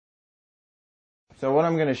So what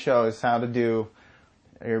I'm going to show is how to do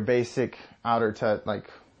your basic outer tut,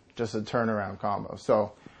 like just a turnaround combo.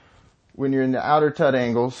 So when you're in the outer tut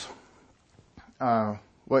angles,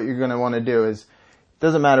 what you're going to want to do is, it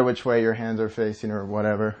doesn't matter which way your hands are facing or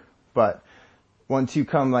whatever, but once you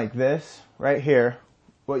come like this, right here,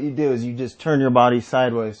 what you do is you just turn your body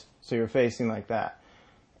sideways so you're facing like that.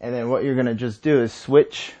 And then what you're going to just do is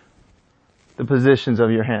switch the positions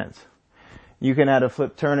of your hands. You can add a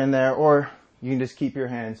flip turn in there, or you can just keep your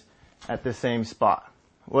hands at the same spot.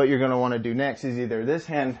 What you're going to want to do next is either this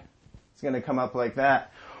hand is going to come up like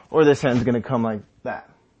that, or this hand's going to come like that.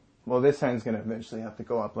 Well, this hand's going to eventually have to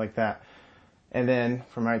go up like that. And then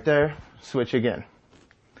from right there, switch again.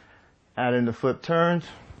 Add in the flip turns,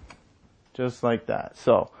 just like that.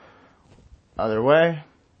 So, other way,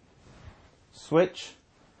 switch,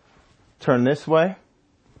 turn this way,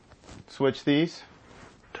 switch these,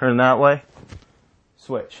 turn that way,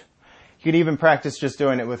 switch. You could even practice just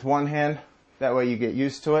doing it with one hand. That way you get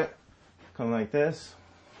used to it. Come like this,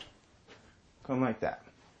 come like that.